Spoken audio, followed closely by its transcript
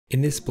In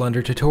this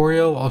Blender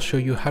tutorial, I'll show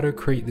you how to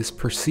create this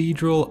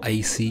procedural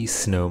icy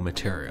snow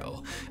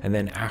material. And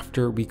then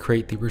after we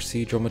create the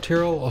procedural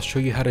material, I'll show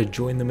you how to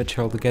join the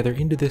material together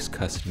into this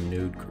custom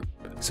node group.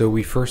 So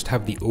we first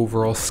have the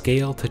overall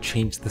scale to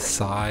change the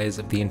size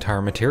of the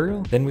entire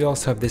material. Then we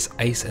also have this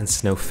ice and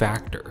snow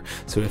factor.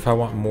 So if I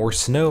want more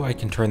snow, I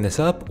can turn this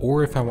up,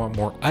 or if I want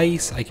more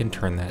ice, I can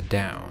turn that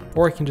down.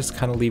 Or I can just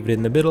kind of leave it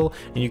in the middle,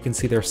 and you can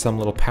see there are some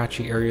little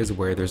patchy areas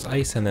where there's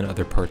ice and then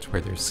other parts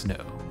where there's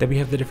snow. Then we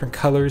have the different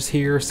colors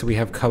here. So we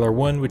have color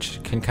 1,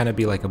 which can kind of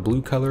be like a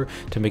blue color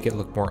to make it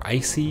look more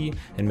icy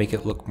and make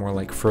it look more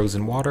like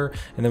frozen water.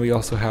 And then we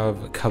also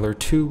have color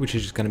 2, which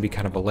is just going to be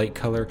kind of a light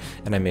color,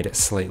 and I made it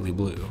slightly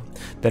blue.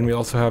 Then we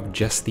also have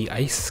just the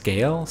ice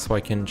scale, so I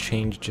can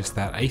change just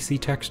that icy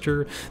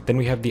texture. Then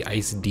we have the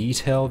ice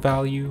detail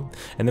value,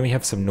 and then we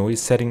have some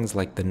noise settings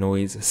like the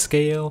noise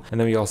scale,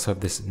 and then we also have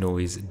this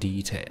noise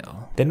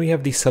detail. Then we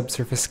have the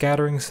subsurface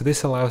scattering, so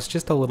this allows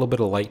just a little bit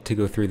of light to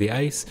go through the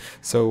ice,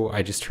 so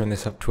I just turn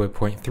this up to a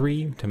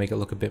 0.3 to make it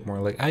look a bit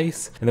more like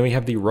ice. And then we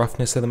have the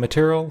roughness of the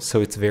material,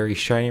 so it's very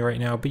shiny right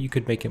now, but you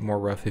could make it more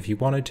rough if you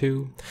wanted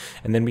to.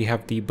 And then we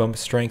have the bump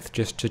strength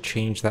just to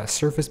change that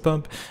surface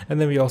bump, and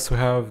then we also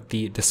have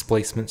the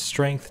displacement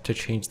strength to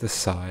change the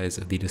size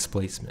of the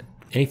displacement.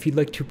 And if you'd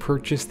like to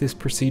purchase this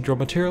procedural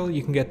material,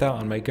 you can get that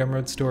on my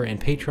Gumroad store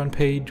and Patreon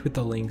page with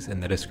the links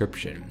in the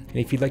description. And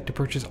if you'd like to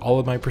purchase all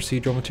of my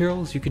procedural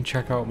materials, you can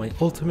check out my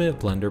Ultimate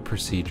Blender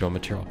Procedural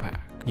Material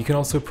Pack. You can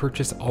also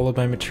purchase all of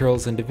my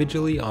materials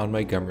individually on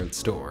my Gumroad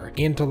store.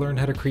 And to learn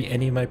how to create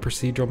any of my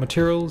procedural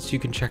materials, you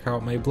can check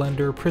out my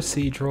Blender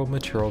Procedural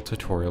Material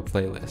Tutorial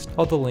playlist.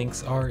 All the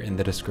links are in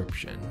the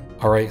description.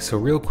 Alright, so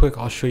real quick,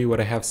 I'll show you what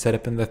I have set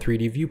up in the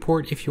 3D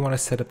viewport if you want to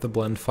set up the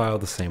blend file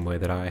the same way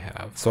that I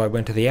have. So I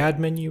went to the add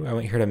menu, I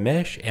went here to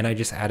mesh, and I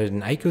just added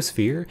an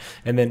icosphere.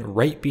 And then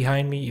right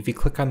behind me, if you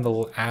click on the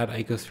little add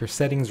icosphere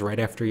settings right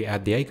after you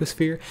add the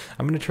icosphere,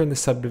 I'm going to turn the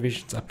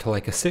subdivisions up to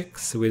like a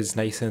 6, so it is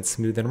nice and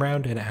smooth and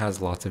round, and it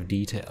has lots of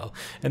detail.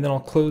 And then I'll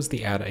close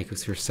the add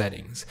icosphere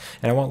settings.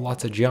 And I want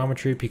lots of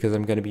geometry because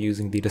I'm going to be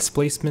using the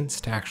displacements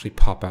to actually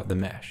pop out the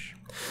mesh.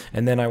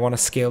 And then I want to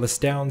scale this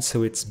down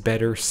so it's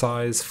better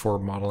size for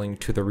modeling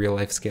to the real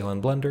life scale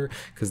in Blender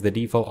because the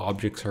default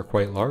objects are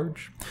quite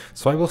large.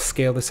 So I will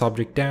scale this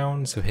object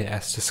down, so hit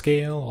S to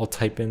scale, I'll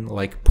type in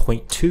like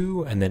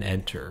 0.2 and then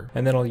enter.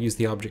 And then I'll use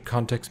the object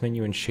context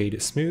menu and shade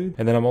it smooth.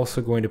 And then I'm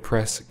also going to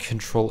press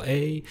Ctrl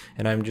A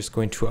and I'm just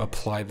going to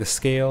apply the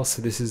scale,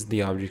 so this is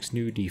the object's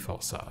new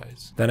default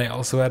size. Then I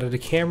also added a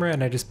camera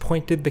and I just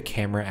pointed the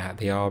camera at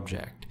the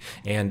object.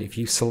 And if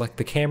you select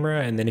the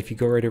camera and then if you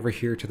go right over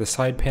here to the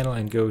side panel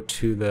and go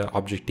to the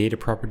object data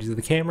properties of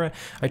the camera,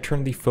 I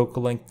turn the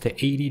focal length to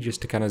 80 just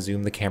to kind of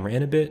zoom the camera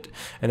in a bit.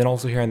 And then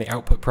also here on the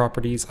output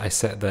properties, I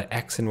set the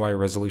X and Y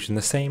resolution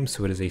the same,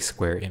 so it is a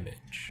square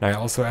image. Now I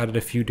also added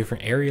a few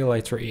different area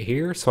lights right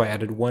here. So I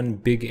added one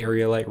big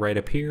area light right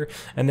up here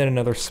and then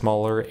another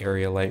smaller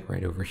area light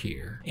right over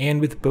here.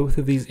 And with both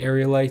of these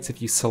area lights, if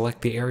you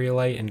select the area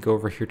light and go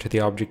over here to the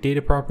object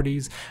data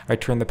properties, I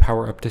turn the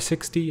power up to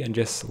 60 and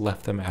just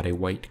left them at a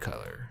white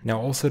color. Now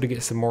also to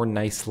get some more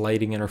nice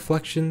lighting and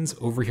reflections,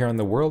 over here on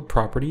the world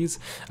properties,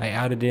 I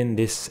added in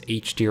this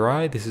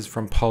HDRI. This is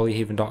from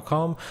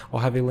polyhaven.com. I'll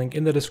have a link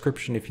in the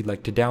description if you'd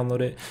like to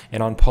download it.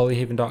 And on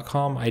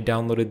polyhaven.com, I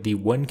downloaded the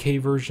 1K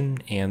version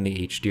and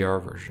the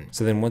HDR version.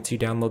 So then once you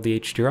download the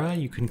HDRI,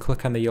 you can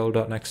click on the yellow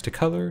dot next to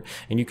color,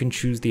 and you can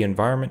choose the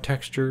environment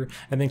texture,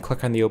 and then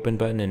click on the open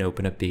button and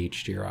open up the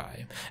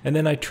HDRI. And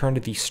then I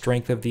turned the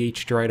strength of the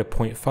HDRI to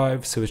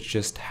 0.5, so it's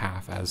just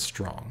half as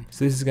strong.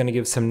 So this is going to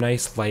give some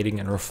nice lighting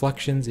and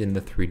reflections in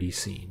the 3D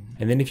scene.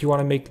 And then if you want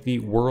to make the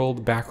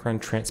world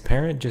background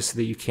transparent just so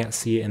that you can't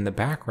see it in the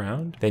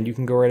background, then you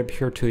can go right up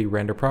here to the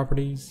render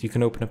properties. You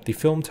can open up the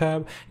film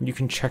tab and you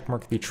can check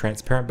mark the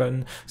transparent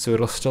button so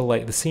it'll still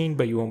light the scene,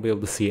 but you won't be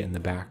able to see it in the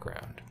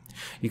background.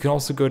 You can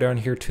also go down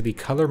here to the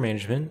color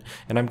management,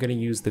 and I'm going to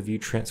use the view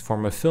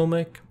transform of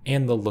filmic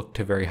and the look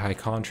to very high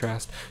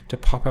contrast to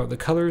pop out the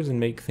colors and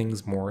make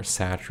things more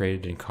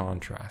saturated and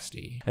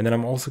contrasty. And then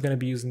I'm also going to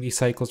be using the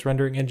cycles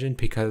rendering engine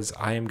because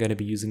I am going to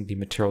be using the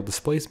material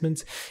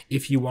displacements.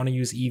 If you want to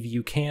use Eevee,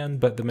 you can,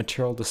 but the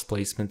material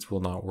displacements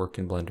will not work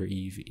in Blender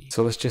Eevee.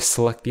 So let's just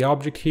select the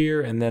object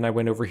here, and then I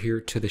went over here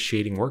to the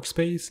shading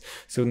workspace.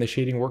 So in the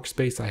shading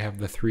workspace, I have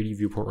the 3D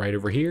viewport right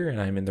over here,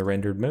 and I'm in the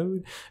rendered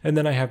mode, and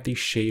then I have the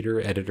shader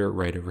editor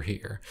right over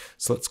here.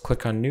 So let's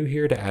click on new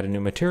here to add a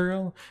new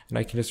material, and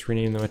I can just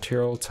rename the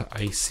material to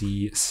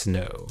Icy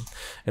Snow.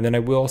 And then I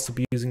will also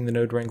be using the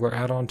Node Wrangler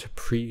add-on to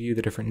preview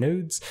the different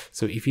nodes.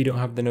 So if you don't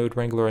have the Node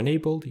Wrangler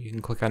enabled, you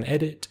can click on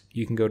edit,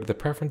 you can go to the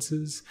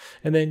preferences,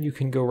 and then you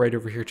can go right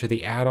over here to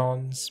the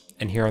add-ons,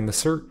 and here on the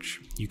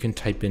search, you can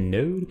type in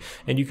node,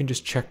 and you can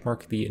just check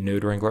mark the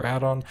Node Wrangler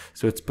add-on,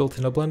 so it's built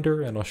into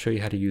Blender, and I'll show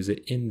you how to use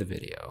it in the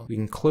video. We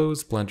can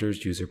close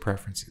Blender's user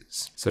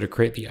preferences. So to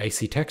create the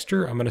icy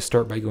texture, I'm going to to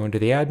start by going to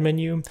the add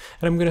menu, and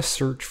I'm going to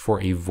search for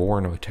a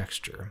Voronoi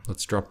texture.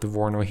 Let's drop the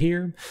Voronoi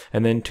here,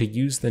 and then to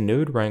use the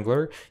node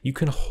wrangler, you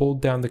can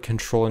hold down the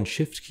Control and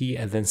Shift key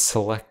and then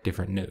select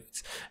different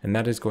nodes, and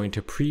that is going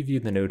to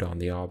preview the node on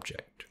the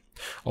object.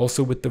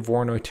 Also, with the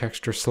Voronoi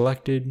texture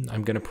selected,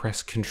 I'm going to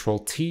press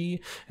Ctrl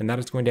T, and that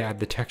is going to add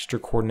the texture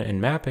coordinate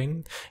and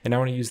mapping. And I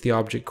want to use the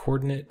object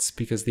coordinates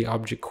because the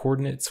object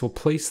coordinates will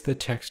place the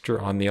texture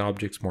on the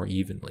objects more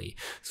evenly.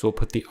 So we'll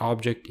put the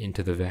object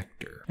into the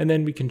vector. And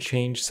then we can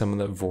change some of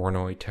the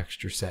Voronoi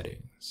texture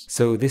settings.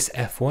 So this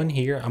F1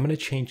 here, I'm going to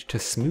change to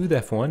smooth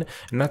F1,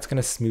 and that's going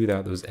to smooth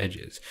out those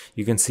edges.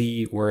 You can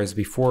see, whereas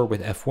before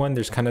with F1,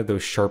 there's kind of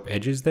those sharp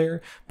edges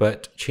there,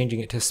 but changing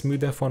it to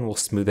smooth F1 will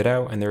smooth it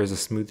out, and there is a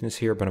smoothness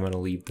here, but I'm going to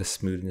leave the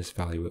smoothness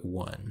value at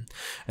 1.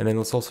 And then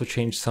let's also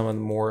change some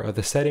more of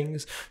the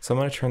settings. So I'm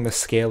going to turn the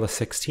scale to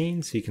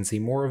 16 so you can see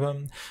more of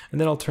them,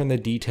 and then I'll turn the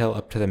detail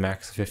up to the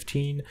max of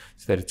 15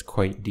 so that it's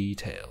quite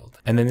detailed.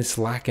 And then this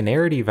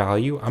lacunarity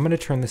value, I'm going to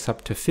turn this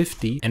up to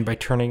 50, and by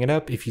turning it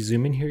up, if you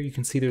zoom in here, you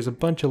can see there's a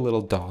bunch of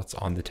little dots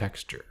on the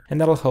texture,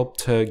 and that'll help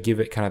to give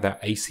it kind of that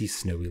icy,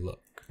 snowy look.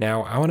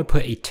 Now, I want to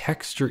put a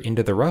texture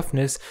into the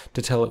roughness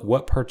to tell it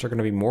what parts are going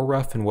to be more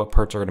rough and what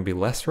parts are going to be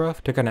less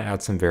rough to kind of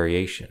add some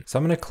variation. So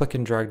I'm going to click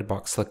and drag to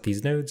box select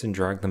these nodes and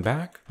drag them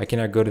back. I can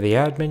now go to the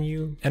add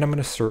menu, and I'm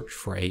going to search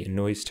for a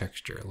noise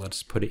texture.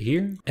 Let's put it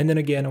here. And then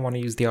again, I want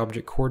to use the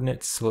object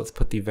coordinates. So let's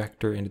put the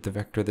vector into the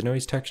vector of the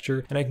noise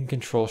texture, and I can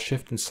Control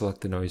Shift and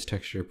select the noise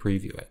texture to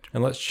preview it.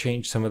 And let's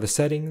change some of the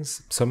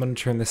settings. So I'm going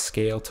to turn the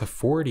scale to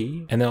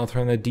 40, and then I'll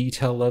turn the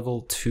detail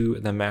level to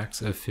the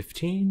max of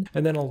 15,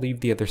 and then I'll leave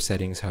the other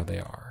settings how they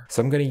are.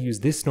 So I'm going to use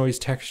this noise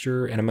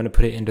texture, and I'm going to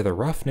put it into the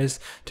roughness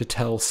to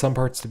tell some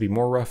parts to be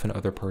more rough and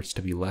other parts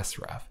to be less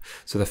rough.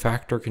 So the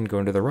factor can go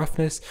into the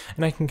roughness,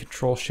 and I can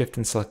Control Shift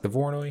and select the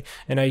Voronoi,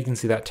 and now you can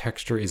see that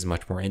texture is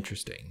much more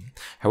interesting.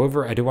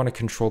 However, I do want to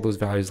control those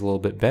values a little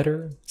bit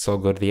better, so I'll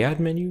go to the add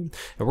menu,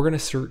 and we're going to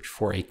search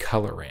for a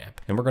color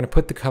ramp, and we're going to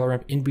put the color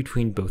ramp in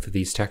between both of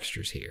these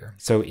textures here.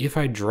 So if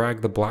I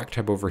drag the black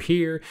tab over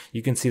here,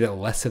 you can see that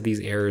less of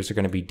these areas are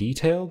going to be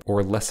detailed,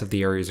 or less of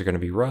the areas are going to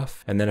be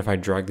rough. And then if I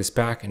drag this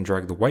back and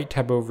drag the white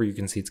tab over, you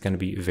can see it's going to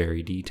be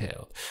very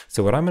detailed.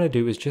 So what I'm going to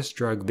do is just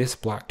drag this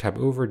black tab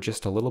over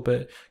just a little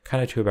bit,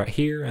 kind of to about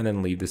here, and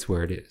then leave this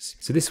where it is.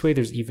 So this way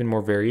there's even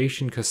more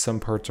variation because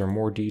some parts are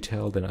more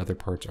detailed and other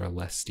parts are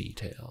less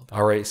detailed.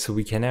 Alright, so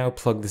we can now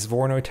plug this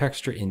Voronoi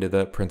texture into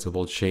the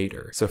principled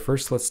shader. So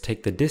first let's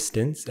take the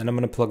distance, and I'm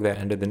going to plug that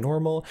into the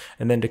normal,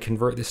 and then to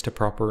convert this to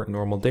proper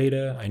normal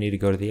data, I need to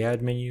go to the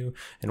add menu,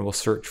 and we'll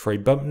search for a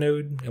bump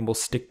node, and we'll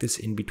stick this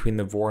in between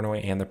the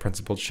Voronoi and the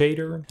principled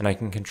shader, and I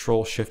can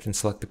Control Shift and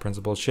select the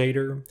principled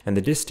shader, and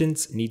the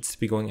distance needs to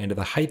be going into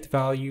the height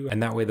value,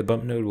 and that way the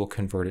bump node will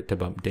convert it to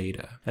bump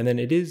data. And then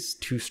it is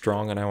too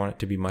strong and I want it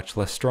to be much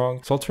less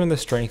strong, so I'll turn the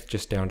strength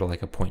just down to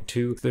like a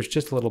 0.2. So there's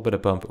just a little bit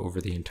of bump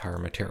over the entire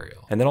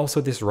material. And then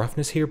also this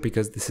roughness here,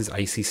 because this is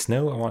icy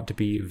snow, I want it to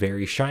be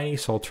very shiny,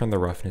 so I'll turn the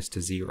roughness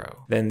to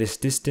 0. Then this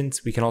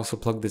distance, we can also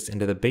plug this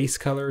into the base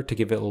color to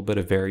give it a little bit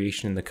of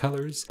variation in the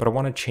colors, but I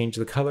want to change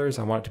the colors.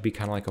 I want it to be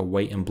kind of like a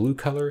white and blue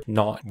color,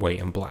 not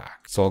white and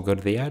black. So I'll go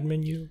to the add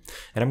menu,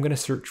 and I'm going to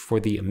search for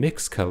the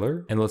mix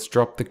color, and let's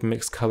drop the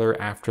mix color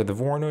after the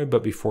Voronoi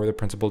but before the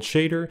principled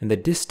shader, and the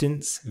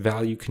distance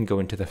value can go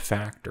into the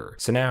factor.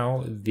 So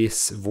now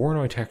this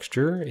Voronoi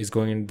texture is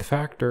going into the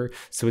factor,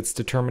 so it's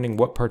determining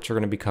what parts are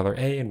going to be color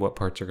A and what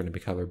parts are going to be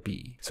color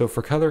B. So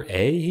for color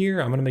A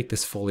here, I'm going to make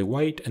this fully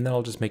white, and then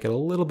I'll just make it a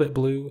little bit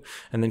blue,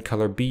 and then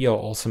color B, I'll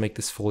also make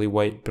this fully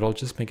white, but I'll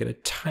just make it a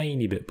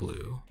tiny bit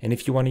blue. And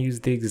if you want to use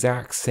the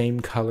exact same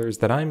colors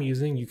that I'm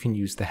using, you can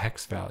use the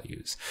hex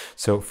values.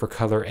 So for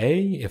color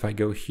A, if I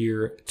go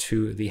here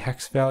to the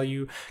hex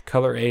value,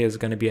 color A is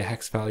going to be a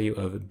hex value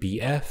of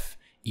BF,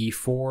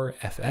 E4,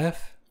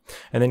 FF.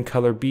 And then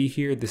color B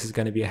here, this is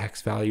going to be a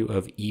hex value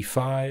of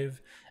E5,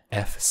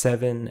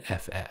 F7,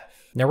 FF.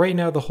 Now right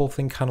now the whole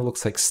thing kind of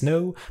looks like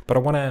snow, but I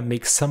want to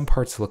make some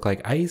parts look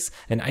like ice,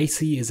 and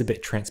icy is a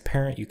bit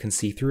transparent, you can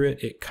see through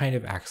it, it kind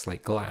of acts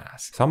like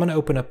glass. So I'm going to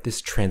open up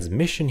this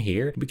transmission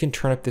here, we can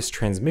turn up this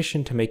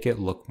transmission to make it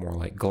look more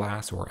like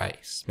glass or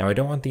ice. Now I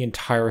don't want the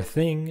entire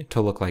thing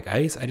to look like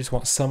ice, I just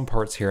want some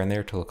parts here and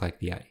there to look like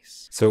the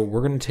ice. So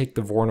we're going to take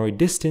the Voronoi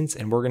distance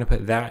and we're going to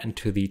put that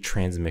into the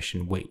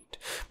transmission weight.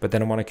 But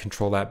then I want to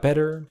control that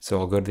better, so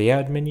I'll go to the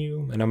add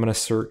menu and I'm going to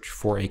search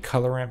for a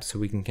color ramp so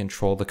we can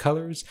control the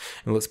colors.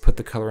 And let's put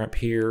the color ramp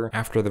here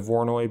after the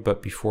Voronoi,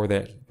 but before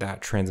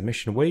that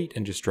transmission weight,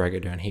 and just drag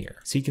it down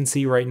here. So you can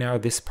see right now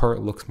this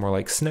part looks more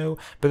like snow,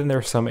 but then there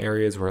are some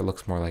areas where it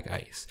looks more like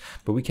ice.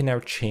 But we can now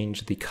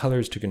change the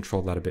colors to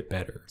control that a bit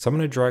better. So I'm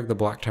going to drag the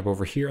black tab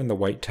over here and the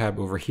white tab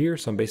over here.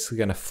 So I'm basically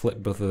going to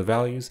flip both of the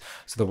values.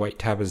 So the white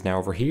tab is now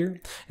over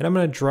here, and I'm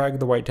going to drag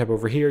the white tab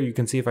over here. You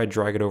can see if I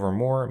drag it over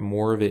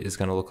more of it is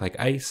going to look like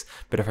ice,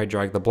 but if I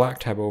drag the black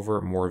tab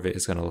over, more of it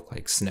is going to look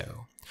like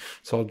snow.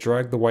 So I'll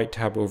drag the white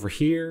tab over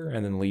here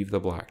and then leave the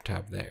black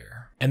tab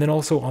there. And then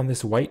also on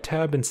this white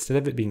tab, instead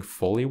of it being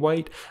fully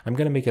white, I'm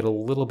going to make it a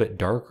little bit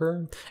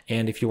darker.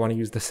 And if you want to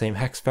use the same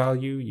hex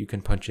value, you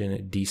can punch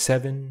in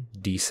D7,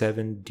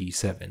 D7,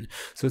 D7.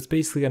 So it's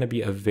basically going to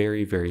be a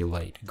very, very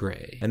light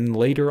gray. And then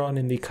later on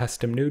in the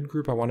custom node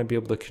group, I want to be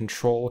able to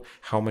control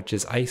how much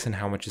is ice and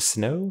how much is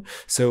snow.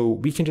 So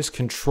we can just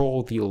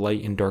control the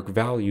light and dark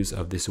values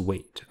of this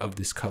weight, of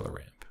this color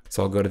ramp.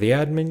 So I'll go to the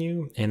add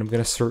menu and I'm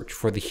going to search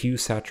for the hue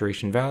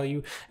saturation value,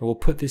 and we'll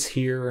put this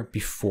here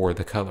before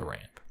the color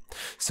ramp.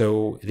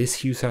 So this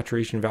hue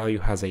saturation value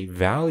has a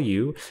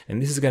value,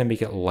 and this is going to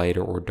make it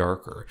lighter or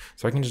darker.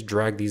 So I can just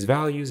drag these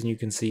values and you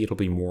can see it'll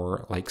be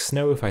more like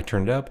snow if I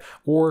turn it up,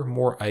 or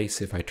more ice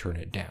if I turn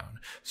it down.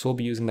 So we'll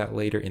be using that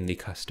later in the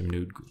custom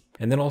node group.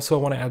 And then also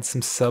I want to add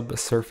some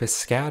subsurface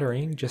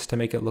scattering just to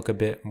make it look a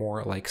bit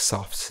more like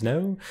soft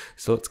snow.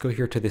 So let's go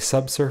here to the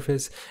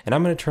subsurface, and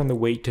I'm going to turn the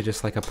weight to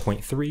just like a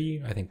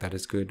 0.3. I think that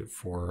is good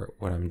for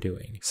what I'm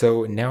doing.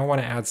 So now I want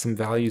to add some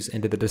values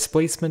into the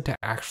displacement to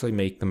actually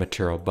make the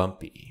material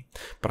bumpy.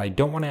 But I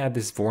don't want to add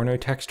this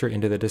Voronoi texture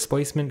into the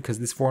displacement because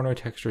this Voronoi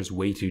texture is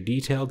way too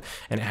detailed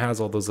and it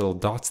has all those little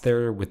dots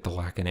there with the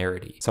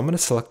lacanarity. So I'm going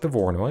to select the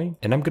Voronoi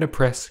and I'm going to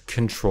press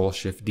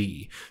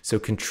Ctrl-Shift-D. So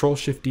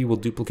Ctrl-Shift-D will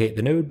duplicate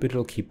the node, but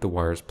it'll keep the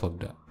wires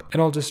plugged up.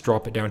 And I'll just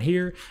drop it down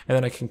here, and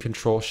then I can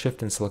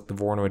Ctrl-Shift and select the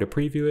Voronoi to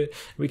preview it.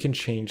 And we can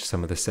change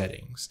some of the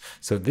settings.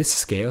 So this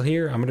scale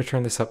here, I'm going to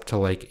turn this up to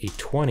like a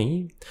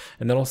 20.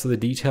 And then also the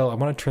detail, I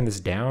want to turn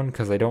this down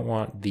because I don't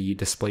want the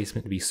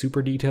displacement to be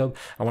super detailed.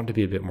 I want it to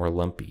be a bit more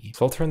lumpy.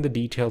 So I'll turn the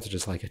detail to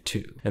just like a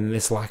 2. And then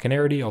this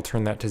lacanarity, I'll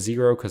turn that to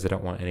 0 because I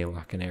don't want any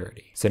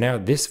lacanarity. So now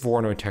this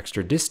Voronoi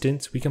texture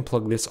distance, we can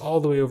plug this all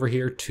the way over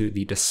here to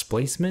the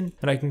displacement,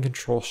 and I can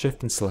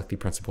Ctrl-Shift and select the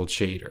principled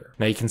shader.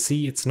 Now you can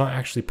see it's not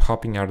actually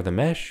popping out of the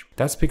mesh.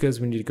 That's because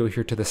we need to go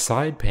here to the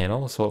side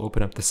panel. So I'll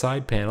open up the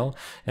side panel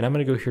and I'm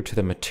going to go here to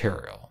the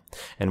material.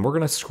 And we're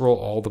going to scroll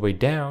all the way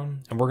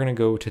down and we're going to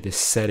go to this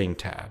setting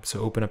tab. So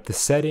open up the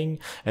setting,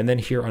 and then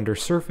here under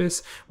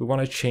surface, we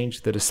want to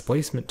change the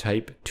displacement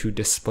type to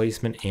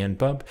displacement and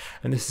bump.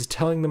 And this is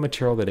telling the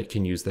material that it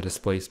can use the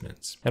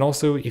displacements. And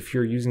also if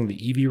you're using the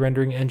Eevee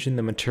rendering engine,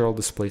 the material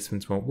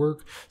displacements won't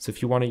work. So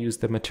if you want to use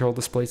the material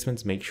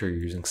displacements, make sure you're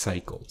using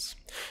cycles.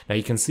 Now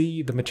you can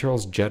see the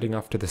material's jutting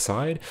off to the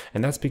side,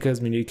 and that's because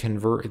we need to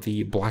convert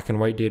the black and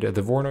white data of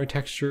the Voronoi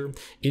texture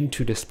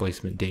into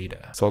displacement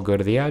data. So I'll go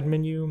to the add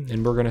menu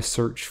and we're going to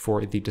search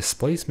for the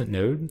displacement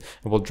node, and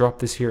we'll drop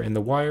this here in the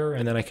wire,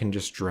 and then I can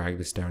just drag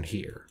this down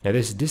here. Now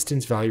this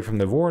distance value from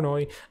the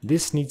Voronoi,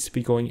 this needs to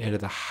be going into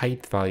the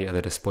height value of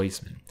the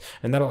displacement,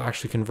 and that'll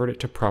actually convert it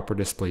to proper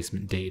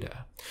displacement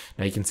data.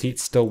 Now you can see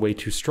it's still way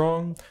too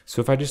strong, so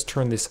if I just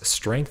turn this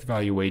strength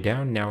value way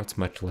down, now it's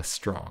much less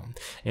strong.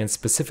 And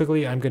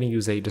specifically I'm going to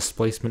use a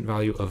displacement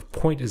value of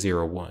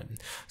 0.01.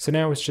 So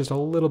now it's just a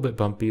little bit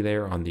bumpy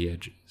there on the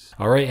edges.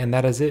 Alright, and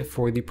that is it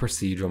for the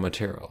procedural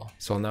material.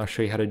 So I'll now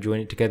show you how to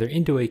join it together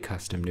into a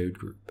custom node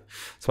group.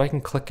 So I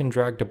can click and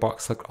drag to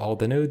box select all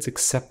the nodes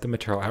except the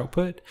material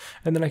output,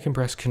 and then I can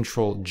press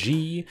Ctrl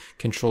G.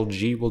 Ctrl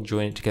G will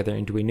join it together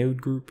into a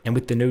node group, and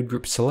with the node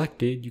group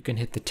selected, you can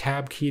hit the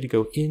tab key to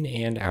go in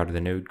and out of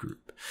the node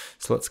group.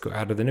 So let's go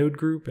out of the node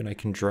group, and I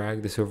can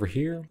drag this over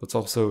here. Let's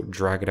also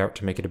drag it out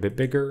to make it a bit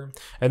bigger.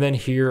 And then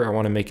here I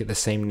want to make it the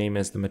same name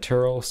as the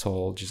material, so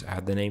I'll just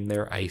add the name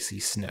there, Icy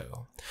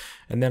Snow.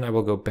 And then I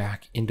will go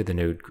back into the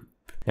node group.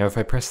 Now if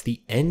I press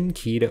the N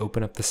key to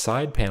open up the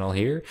side panel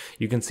here,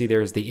 you can see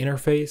there's the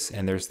interface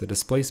and there's the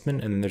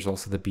displacement, and then there's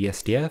also the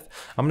BSDF.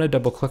 I'm going to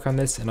double click on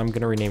this and I'm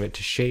going to rename it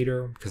to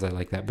shader because I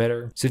like that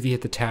better. So if you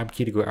hit the tab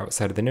key to go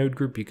outside of the node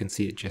group, you can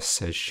see it just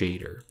says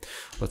shader.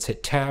 Let's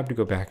hit tab to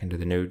go back into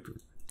the node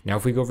group. Now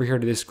if we go over here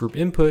to this group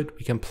input,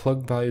 we can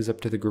plug values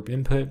up to the group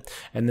input,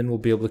 and then we'll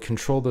be able to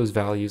control those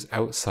values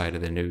outside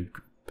of the node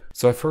group.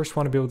 So I first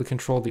want to be able to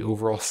control the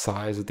overall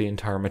size of the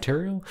entire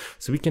material.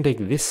 So we can take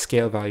this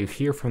scale value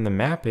here from the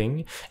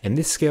mapping, and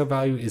this scale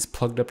value is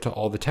plugged up to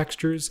all the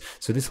textures.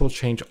 So this will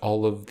change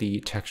all of the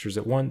textures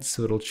at once.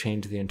 So it'll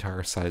change the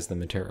entire size of the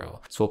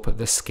material. So we'll put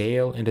the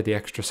scale into the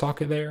extra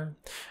socket there.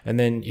 And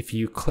then if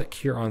you click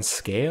here on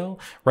scale,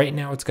 right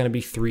now it's going to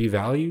be 3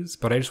 values,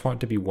 but I just want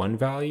it to be 1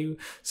 value.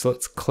 So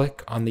let's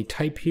click on the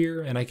type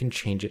here and I can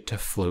change it to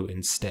float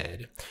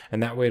instead.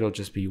 And that way it'll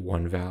just be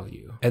 1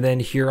 value. And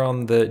then here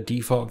on the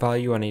default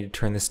value, I need to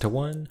turn this to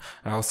 1.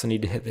 I also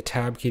need to hit the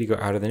tab key to go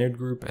out of the node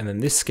group, and then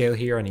this scale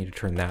here, I need to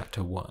turn that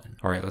to 1.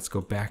 All right, let's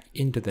go back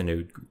into the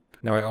node group.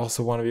 Now I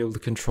also want to be able to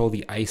control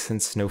the ice and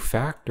snow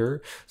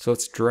factor, so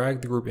let's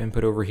drag the group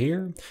input over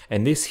here,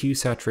 and this hue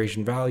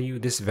saturation value,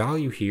 this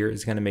value here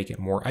is going to make it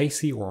more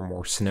icy or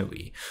more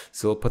snowy.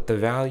 So we'll put the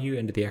value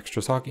into the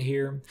extra socket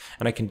here,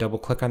 and I can double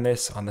click on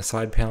this on the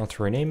side panel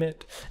to rename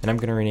it, and I'm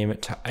going to rename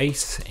it to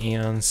ice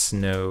and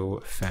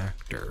snow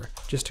factor,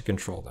 just to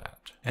control that.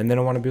 And then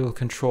I want to be able to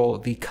control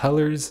the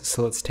colors.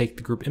 So let's take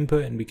the group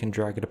input and we can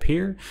drag it up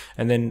here.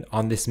 And then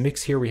on this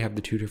mix here, we have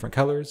the two different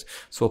colors.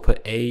 So we'll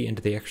put A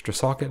into the extra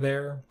socket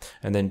there,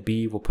 and then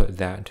B, we'll put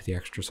that into the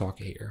extra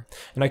socket here.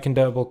 And I can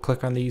double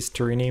click on these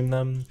to rename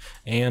them.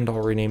 And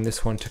I'll rename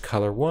this one to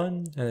color 1.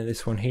 And then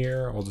this one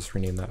here, I'll just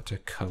rename that to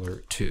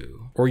color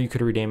 2. Or you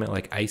could rename it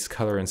like ice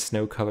color and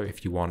snow color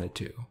if you wanted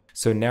to.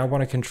 So now I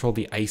want to control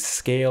the ice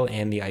scale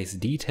and the ice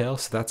detail.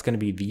 So that's going to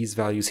be these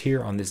values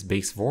here on this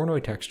base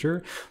Voronoi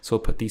texture. So I'll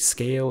put the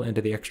scale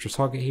into the extra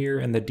socket here,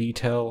 and the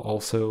detail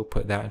also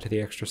put that into the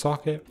extra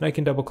socket. And I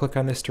can double click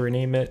on this to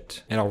rename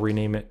it, and I'll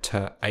rename it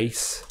to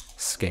ice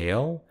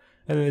scale.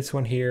 And then this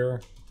one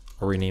here,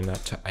 I'll rename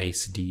that to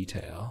ice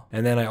detail.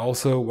 And then I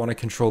also want to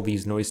control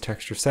these noise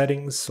texture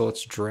settings. So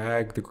let's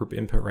drag the group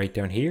input right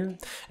down here.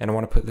 And I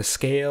want to put the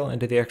scale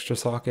into the extra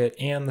socket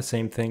and the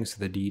same thing, so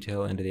the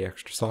detail into the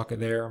extra socket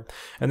there.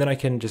 And then I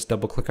can just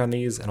double click on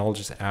these and I'll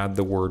just add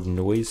the word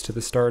noise to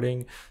the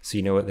starting so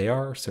you know what they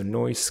are. So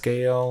noise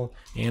scale,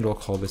 and we'll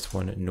call this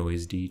one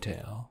noise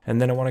detail.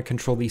 And then I want to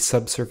control the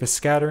subsurface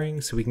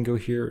scattering. So we can go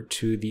here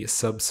to the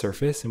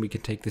subsurface and we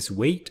can take this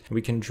weight and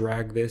we can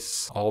drag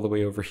this all the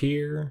way over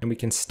here, and we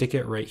can stick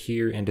it right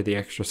here into the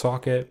extra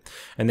socket.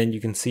 And then you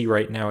can see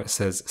right now it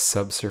says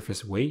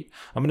subsurface weight.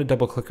 I'm going to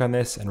double click on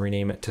this and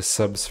rename it to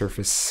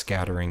subsurface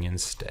scattering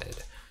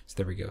instead. So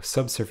there we go,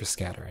 subsurface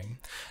scattering.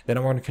 Then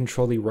I want to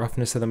control the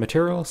roughness of the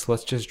material. So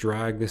let's just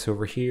drag this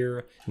over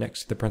here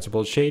next to the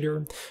principled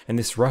shader. And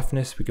this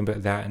roughness, we can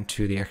put that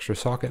into the extra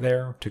socket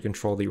there to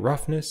control the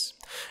roughness.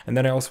 And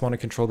then I also want to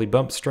control the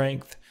bump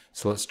strength.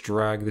 So let's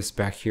drag this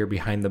back here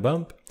behind the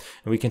bump,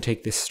 and we can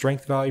take this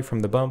strength value from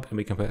the bump and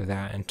we can put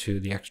that into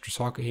the extra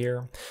socket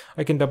here.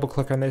 I can double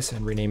click on this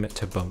and rename it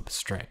to bump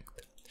strength.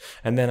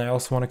 And then I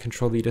also want to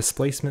control the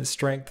displacement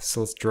strength.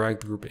 So let's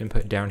drag the group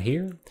input down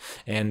here,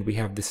 and we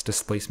have this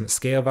displacement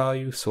scale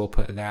value. So we'll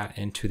put that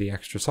into the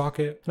extra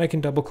socket, and I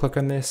can double click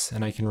on this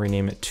and I can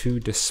rename it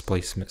to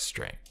displacement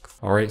strength.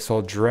 All right, so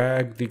I'll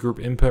drag the group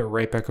input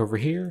right back over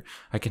here.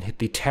 I can hit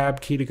the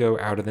tab key to go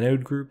out of the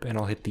node group, and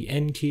I'll hit the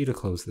N key to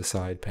close the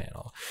side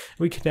panel.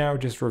 We can now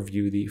just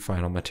review the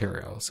final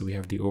material. So we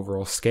have the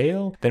overall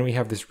scale, then we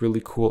have this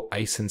really cool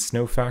ice and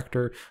snow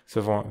factor. So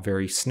if I want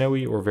very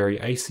snowy or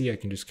very icy, I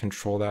can just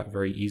control that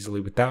very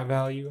easily with that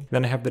value.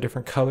 Then I have the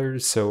different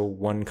colors. So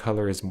one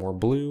color is more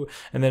blue,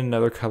 and then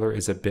another color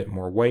is a bit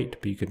more white,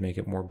 but you could make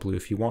it more blue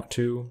if you want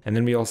to. And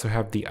then we also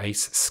have the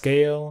ice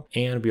scale,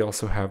 and we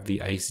also have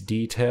the ice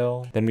detail.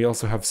 Then we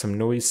also have some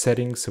noise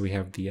settings. So we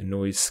have the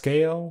noise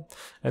scale,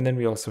 and then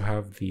we also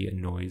have the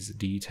noise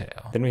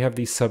detail. Then we have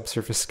the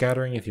subsurface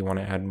scattering if you want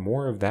to add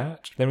more of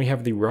that. Then we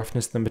have the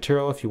roughness of the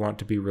material if you want it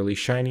to be really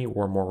shiny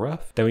or more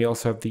rough. Then we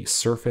also have the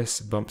surface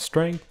bump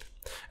strength.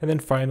 And then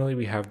finally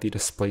we have the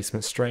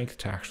displacement strength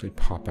to actually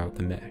pop out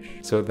the mesh.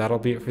 So that'll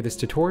be it for this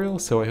tutorial.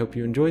 So I hope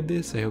you enjoyed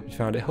this, I hope you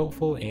found it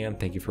helpful, and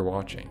thank you for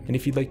watching. And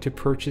if you'd like to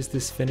purchase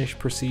this finished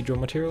procedural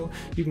material,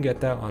 you can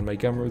get that on my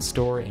Gumroad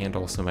store and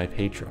also my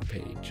Patreon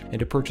page. And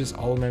to purchase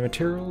all of my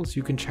materials,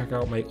 you can check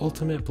out my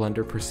Ultimate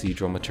Blender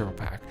Procedural Material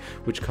Pack,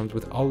 which comes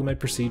with all of my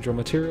procedural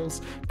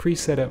materials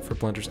pre-set up for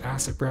Blender's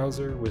asset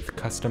browser with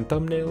custom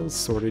thumbnails,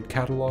 sorted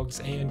catalogs,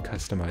 and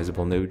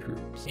customizable node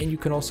groups. And you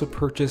can also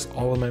purchase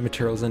all of my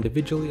materials individually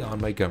on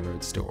my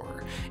Gumroad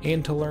store.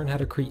 And to learn how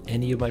to create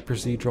any of my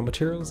procedural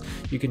materials,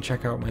 you can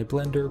check out my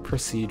Blender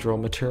Procedural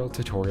Material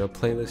tutorial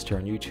playlist here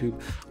on YouTube.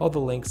 All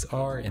the links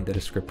are in the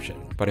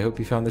description. But I hope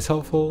you found this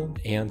helpful,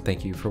 and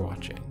thank you for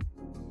watching.